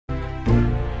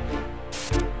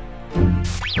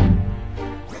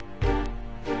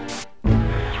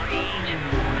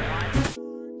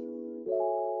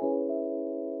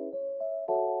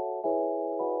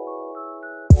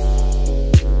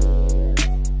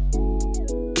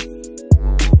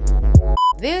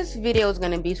this video is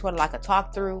gonna be sort of like a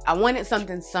talk through. I wanted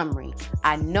something summery.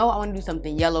 I know I want to do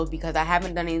something yellow because I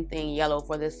haven't done anything yellow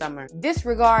for this summer.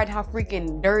 Disregard how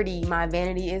freaking dirty my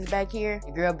vanity is back here.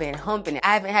 The girl been humping it.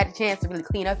 I haven't had a chance to really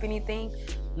clean up anything.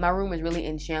 My room is really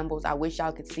in shambles. I wish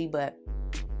y'all could see, but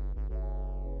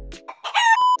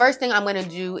first thing I'm gonna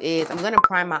do is I'm gonna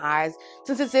prime my eyes.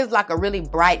 Since this is like a really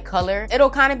bright color,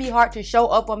 it'll kind of be hard to show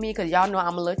up on me because y'all know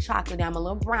I'm a little chocolatey, I'm a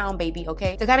little brown baby,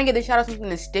 okay? To kind of get the shadow something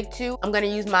to stick to, I'm gonna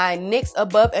use my NYX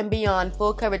Above and Beyond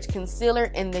Full Coverage Concealer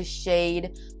in the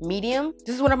shade Medium.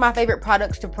 This is one of my favorite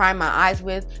products to prime my eyes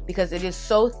with because it is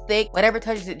so thick. Whatever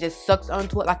touches it just sucks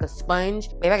onto it like a sponge.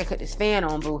 Maybe I can cut this fan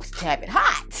on, boo, to have it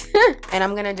hot. And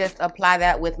I'm gonna just apply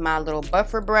that with my little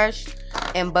buffer brush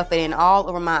and buff it in all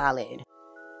over my eyelid.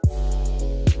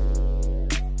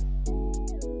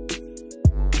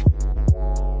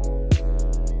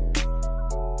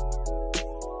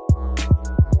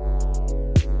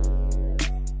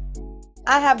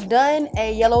 I have done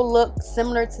a yellow look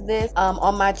similar to this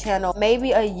on my channel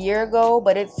maybe a year ago,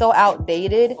 but it's so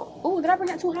outdated. Ooh, did I bring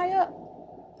that too high up?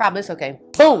 Probably, it's okay.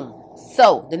 Boom.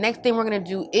 So the next thing we're gonna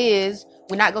do is,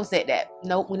 we're not gonna set that.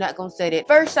 Nope, we're not gonna set it.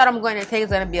 First shot I'm going to take is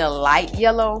gonna be a light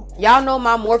yellow. Y'all know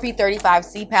my Morphe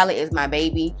 35C palette is my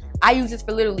baby. I use this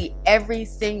for literally every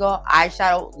single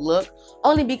eyeshadow look,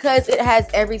 only because it has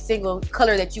every single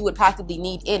color that you would possibly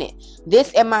need in it.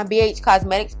 This and my BH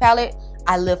Cosmetics palette,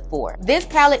 I live for. This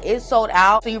palette is sold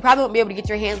out, so you probably won't be able to get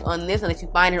your hands on this unless you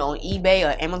find it on eBay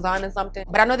or Amazon or something.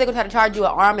 But I know they're gonna try to charge you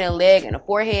an arm and a leg and a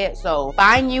forehead, so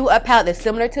find you a palette that's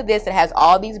similar to this that has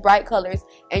all these bright colors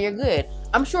and you're good.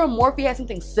 I'm sure Morphe has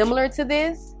something similar to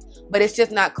this, but it's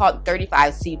just not called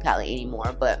 35C palette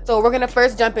anymore. But so we're gonna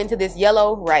first jump into this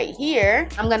yellow right here.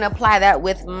 I'm gonna apply that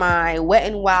with my Wet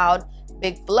n Wild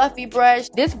big fluffy brush.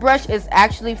 This brush is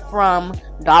actually from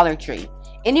Dollar Tree.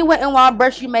 Any Wet n Wild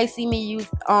brush you may see me use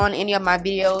on any of my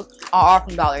videos are all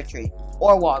from Dollar Tree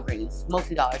or Walgreens.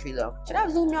 Mostly Dollar Tree though. Should I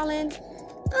zoom y'all in?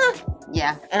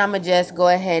 Yeah. And I'm gonna just go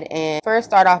ahead and first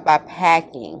start off by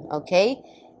packing, okay?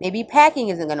 Maybe packing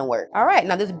isn't gonna work. All right,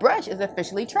 now this brush is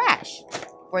officially trash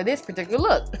for this particular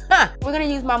look. We're gonna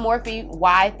use my Morphe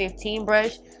Y15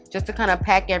 brush just to kind of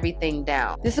pack everything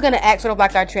down. This is gonna act sort of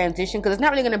like our transition because it's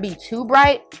not really gonna be too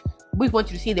bright. We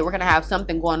want you to see that we're gonna have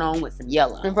something going on with some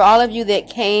yellow. And for all of you that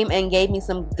came and gave me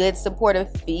some good supportive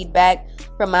feedback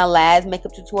from my last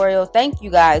makeup tutorial, thank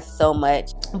you guys so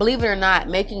much. Believe it or not,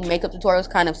 making makeup tutorials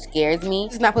kind of scares me.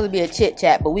 This is not supposed to be a chit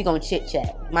chat, but we gonna chit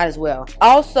chat. Might as well.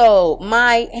 Also,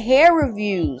 my hair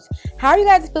reviews. How are you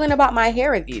guys feeling about my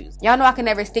hair reviews? Y'all know I can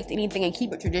never stick to anything and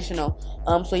keep it traditional.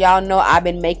 So y'all know I've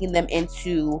been making them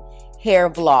into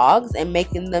hair vlogs and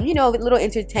making them, you know, a little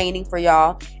entertaining for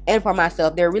y'all and for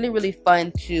myself. They're really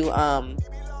fun to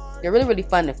they're really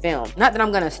fun to film. Not that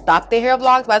I'm gonna stop the hair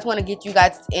vlogs, but I just want to get you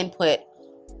guys input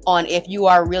on if you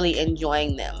are really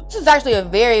enjoying them. This is actually a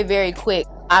very quick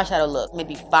eyeshadow look,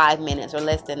 maybe 5 minutes or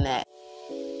less than that.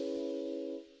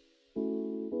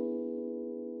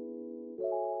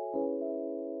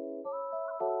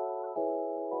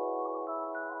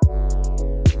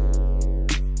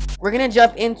 We're gonna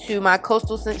jump into my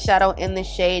Coastal Scent Shadow in the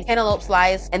shade Cantaloupe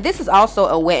Slice. And this is also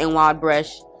a Wet n Wild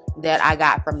brush that I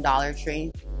got from Dollar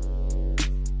Tree.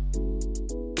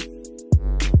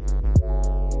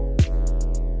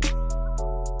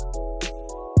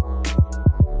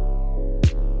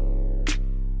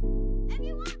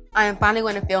 I am finally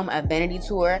going to film a vanity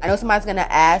tour. I know somebody's gonna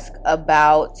ask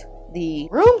about the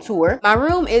room tour. My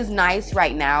room is nice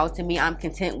right now. To me, I'm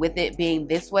content with it being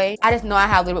this way. I just know I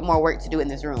have a little bit more work to do in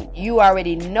this room. You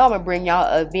already know I'm gonna bring y'all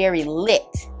a very lit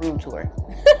room tour.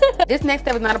 This next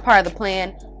step is not a part of the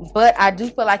plan, but I do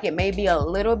feel like it may be a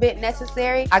little bit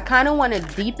necessary. I kind of want to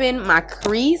deepen my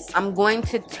crease. I'm going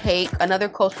to take another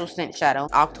Coastal Scent Shadow,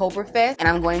 Oktoberfest, and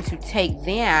I'm going to take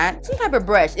that, some type of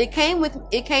brush. It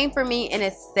came for me in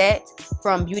a set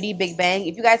from Beauty Big Bang.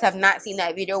 If you guys have not seen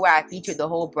that video where I featured the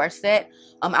whole brush set,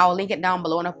 I will link it down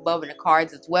below and up above in the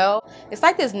cards as well. It's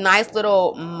like this nice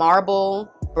little marble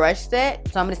brush set.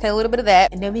 So I'm gonna take a little bit of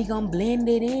that, and then we gonna blend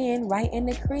it in right in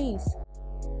the crease.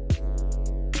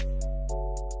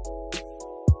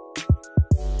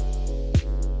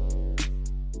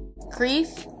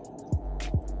 Crease,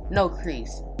 no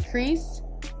crease. Crease,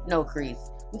 no crease.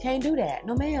 We can't do that.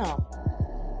 No, ma'am.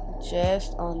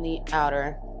 Just on the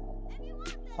outer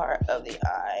part of the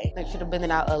eye. Make sure to blend it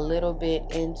out a little bit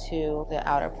into the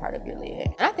outer part of your lid.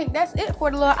 And I think that's it for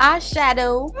the little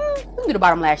eyeshadow. We can do the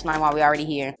bottom lash line while we're already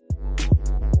here.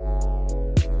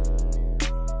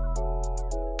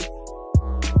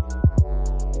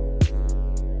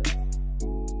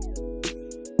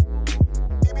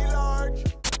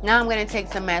 Now I'm gonna take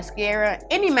some mascara.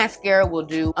 Any mascara will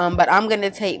do. But I'm gonna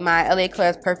take my LA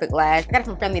Claire's Perfect Lash. I got it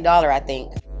from Family Dollar, I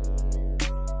think.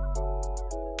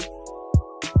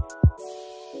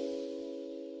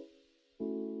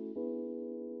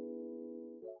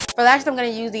 For lashes, I'm going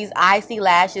to use these ISEE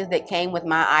lashes that came with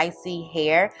my ISEE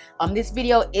hair. This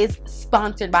video is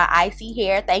sponsored by ISEE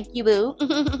Hair. Thank you, boo.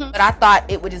 But I thought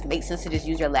it would just make sense to just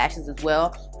use your lashes as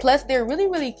well. Plus, they're really,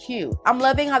 really cute. I'm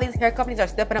loving how these hair companies are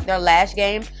stepping up their lash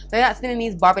game. They're not sending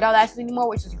these Barbie doll lashes anymore,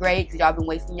 which is great because y'all been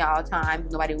wasting y'all time.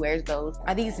 Nobody wears those.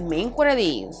 Are these mink? What are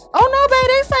these? Oh, no, babe,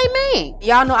 they say mink.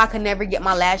 Y'all know I can never get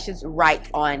my lashes right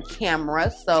on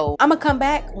camera. So I'm going to come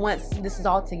back once this is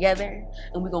all together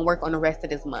and we're going to work on the rest of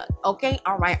this month. Okay,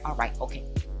 all right, okay.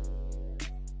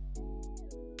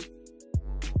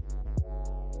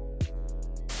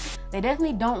 They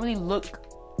definitely don't really look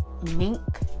mink,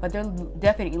 but they're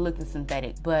definitely looking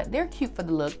synthetic, but they're cute for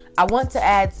the look. I want to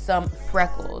add some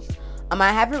freckles.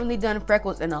 I haven't really done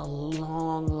freckles in a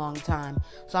long time,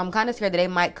 so I'm kind of scared that they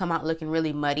might come out looking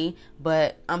really muddy,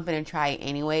 but I'm gonna try it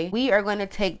anyway. We are going to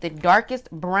take the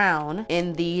darkest brown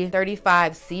in the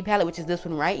 35C palette, which is this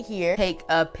one right here. Take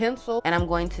a pencil and I'm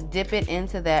going to dip it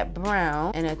into that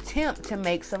brown and attempt to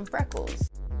make some freckles.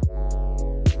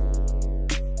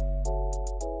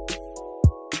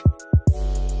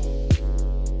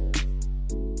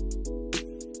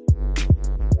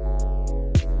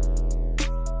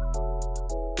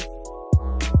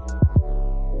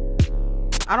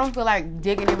 I don't feel like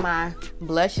digging in my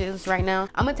blushes right now.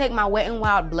 I'm gonna take my Wet n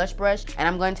Wild blush brush and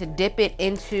I'm going to dip it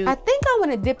into, I think I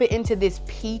wanna dip it into this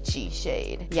peachy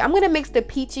shade. Yeah, I'm gonna mix the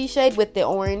peachy shade with the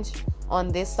orange on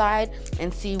this side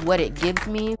and see what it gives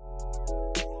me.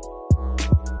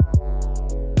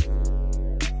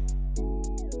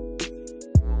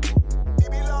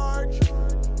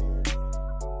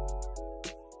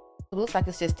 It looks like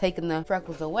it's just taking the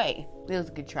freckles away. It was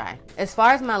a good try. As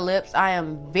far as my lips, I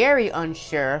am very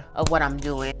unsure of what I'm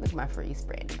doing. Look at my freeze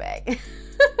spray in the bag.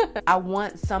 I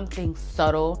want something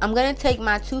subtle. I'm gonna take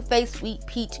my Too Faced Sweet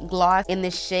Peach gloss in the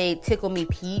shade Tickle Me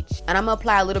Peach, and I'm gonna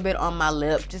apply a little bit on my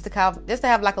lip just to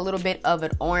have like a little bit of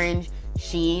an orange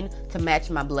sheen to match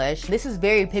my blush. This is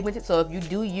very pigmented, so if you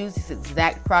do use this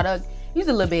exact product, use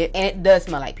a little bit, and it does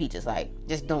smell like peaches. Like,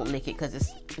 just don't lick it because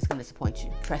it's gonna disappoint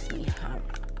you. Trust me.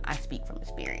 I speak from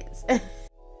experience.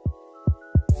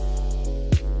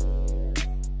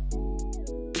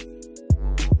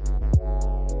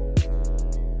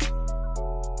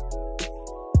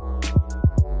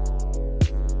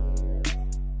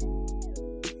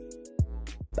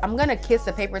 I'm gonna kiss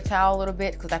a paper towel a little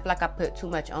bit because I feel like I put too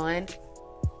much on.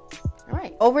 All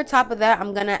right. Over top of that,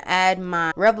 I'm gonna add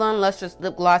my Revlon Lustrous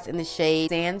Lip Gloss in the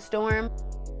shade Sandstorm.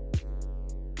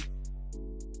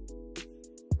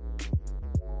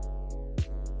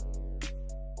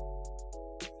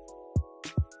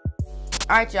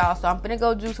 All right, y'all, so I'm gonna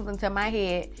go do something to my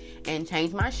head and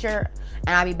change my shirt,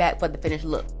 and I'll be back for the finished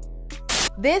look.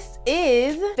 This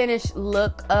is the finished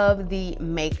look of the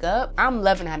makeup. I'm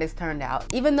loving how this turned out.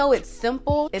 Even though it's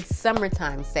simple, it's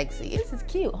summertime sexy. This is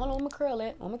cute. Hold on, I'm gonna curl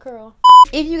it. I'm gonna curl.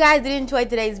 If you guys did enjoy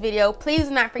today's video, please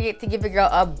do not forget to give your girl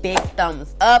a big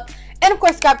thumbs up. And of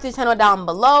course, subscribe to the channel down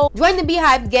below. Join the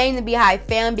Beehive gang, the Beehive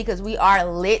fam, because we are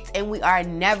lit and we are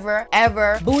never,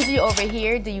 ever bougie over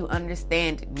here. Do you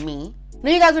understand me? Now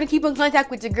you guys want to keep in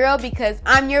contact with your girl because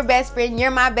I'm your best friend,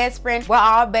 you're my best friend, we're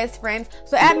all best friends.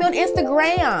 So add me on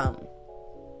Instagram.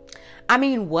 I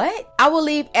mean, what? I will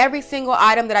leave every single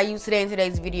item that I used today in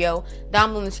today's video down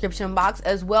below in the description box,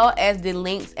 as well as the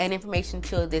links and information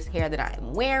to this hair that I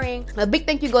am wearing. A big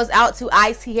thank you goes out to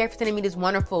ISEE Hair for sending me this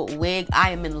wonderful wig. I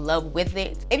am in love with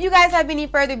it. If you guys have any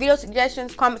further video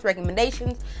suggestions, comments,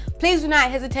 recommendations, please do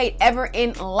not hesitate ever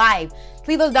in life.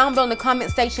 Leave those down below in the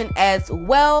comment section as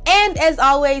well. And as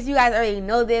always, you guys already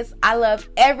know this, I love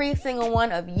every single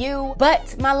one of you.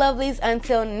 But my lovelies,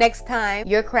 until next time,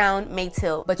 your crown may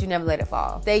tilt, but you never let it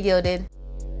fall. Stay gilded.